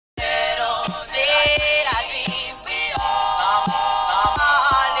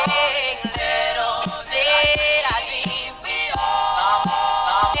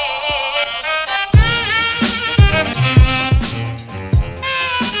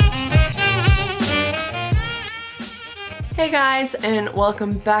Hey guys, and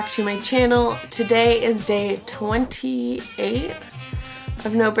welcome back to my channel. Today is day 28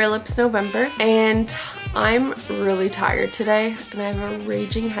 of No Bare Lips November, and I'm really tired today and I have a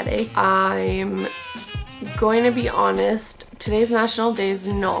raging headache. I'm going to be honest, today's national day is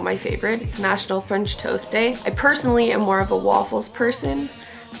not my favorite. It's National French Toast Day. I personally am more of a waffles person.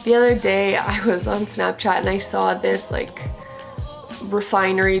 The other day I was on Snapchat and I saw this like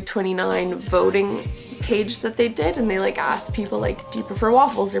Refinery 29 voting page that they did, and they like asked people like, do you prefer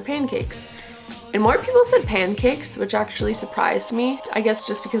waffles or pancakes? And more people said pancakes, which actually surprised me. I guess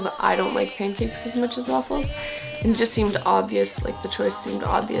just because I don't like pancakes as much as waffles. And it just seemed obvious, like the choice seemed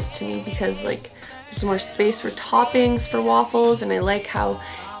obvious to me because like there's more space for toppings for waffles, and I like how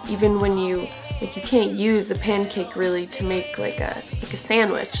even when you can't use a pancake really to make like a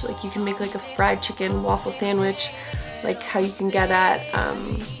sandwich. Like you can make like a fried chicken waffle sandwich, like how you can get at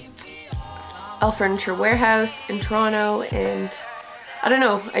L Furniture Warehouse in Toronto, and I don't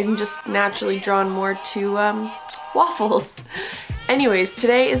know, I'm just naturally drawn more to waffles. Anyways,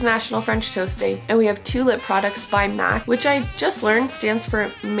 today is National French Toast Day, and we have two lip products by M.A.C, which I just learned stands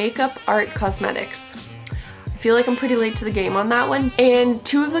for Makeup Art Cosmetics. I feel like I'm pretty late to the game on that one. And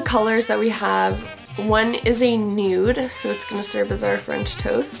two of the colors that we have, one is a nude, so it's going to serve as our French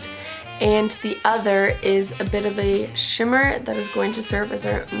toast, and the other is a bit of a shimmer that is going to serve as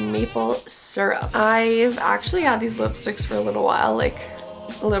our maple syrup. I've actually had these lipsticks for a little while, like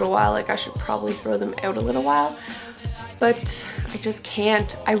I should probably throw them out a little while, but I just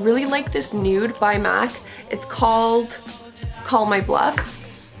can't. I really like this nude by M.A.C. It's called Call My Bluff,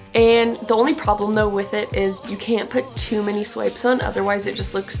 and the only problem though with it is you can't put too many swipes on, otherwise it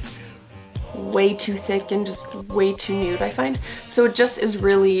just looks way too thick and just way too nude, I find. So it just is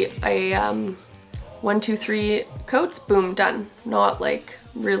really a 1, 2, 3 coats, boom, done. Not like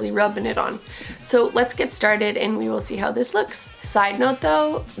really rubbing it on. So let's get started and we will see how this looks. Side note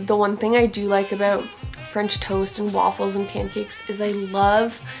though, the one thing I do like about French toast and waffles and pancakes is I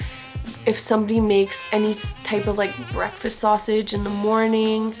love if somebody makes any type of like breakfast sausage in the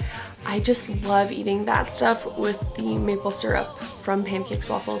morning. I just love eating that stuff with the maple syrup from pancakes,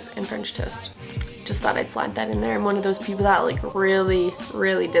 waffles, and French toast. Just thought I'd slide that in there. I'm one of those people that like really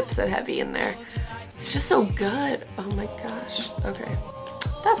dips it heavy in there. It's just so good. Oh my gosh. Okay,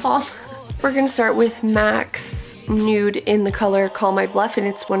 that's all. We're gonna start with M.A.C's nude in the color Call My Bluff, and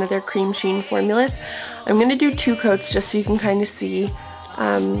it's one of their cream sheen formulas. I'm gonna do 2 coats just so you can kind of see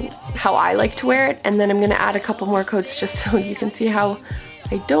how I like to wear it, and then I'm gonna add a couple more coats just so you can see how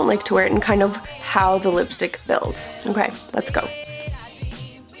I don't like to wear it and kind of how the lipstick builds. Okay, let's go.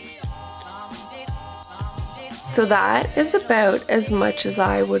 So that is about as much as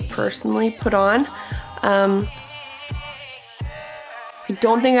I would personally put on. I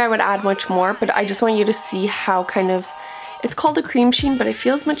don't think I would add much more, but I just want you to see how kind of, it's called a cream sheen, but it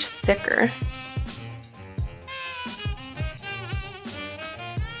feels much thicker.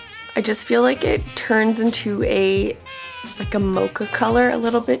 I just feel like it turns into like a mocha color a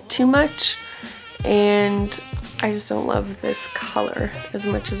little bit too much, and I just don't love this color as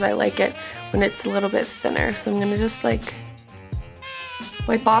much as I like it when it's a little bit thinner. So I'm gonna just like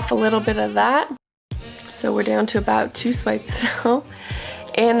wipe off a little bit of that. So we're down to about 2 swipes now.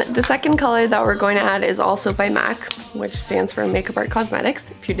 And the second color that we're going to add is also by M.A.C, which stands for Makeup Art Cosmetics,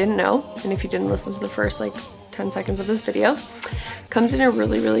 if you didn't know, and if you didn't listen to the first like 10 seconds of this video. Comes in a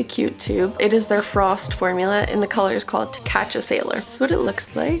really cute tube. It is their Frost formula, and the color is called To Catch a Sailor. That's what it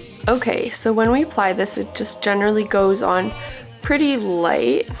looks like. Okay, so when we apply this, it just generally goes on pretty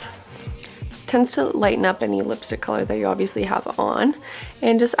light. It tends to lighten up any lipstick color that you obviously have on,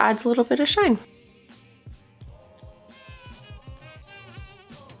 and just adds a little bit of shine.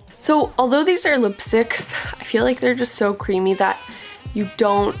 So although these are lipsticks, I feel like they're just so creamy that you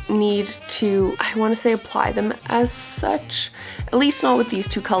don't need to, I want to say, apply them as such. At least not with these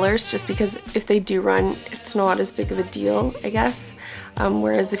 2 colors, just because if they do run, it's not as big of a deal, I guess.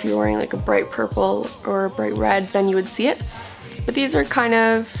 Whereas if you're wearing like a bright purple or a bright red, then you would see it. But these are kind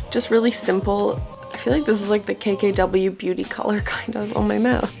of just really simple. I feel like this is like the KKW beauty color kind of on my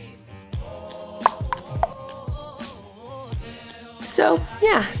mouth. So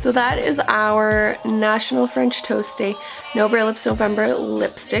yeah, so that is our National French Toast Day No Bare Lips November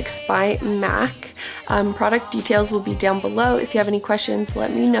lipsticks by M.A.C. Product details will be down below. If you have any questions,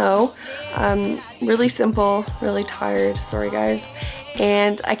 let me know. Really simple, really tired, sorry guys.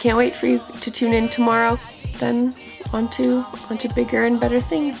 And I can't wait for you to tune in tomorrow, then onto bigger and better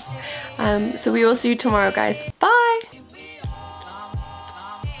things. So we will see you tomorrow, guys. Bye!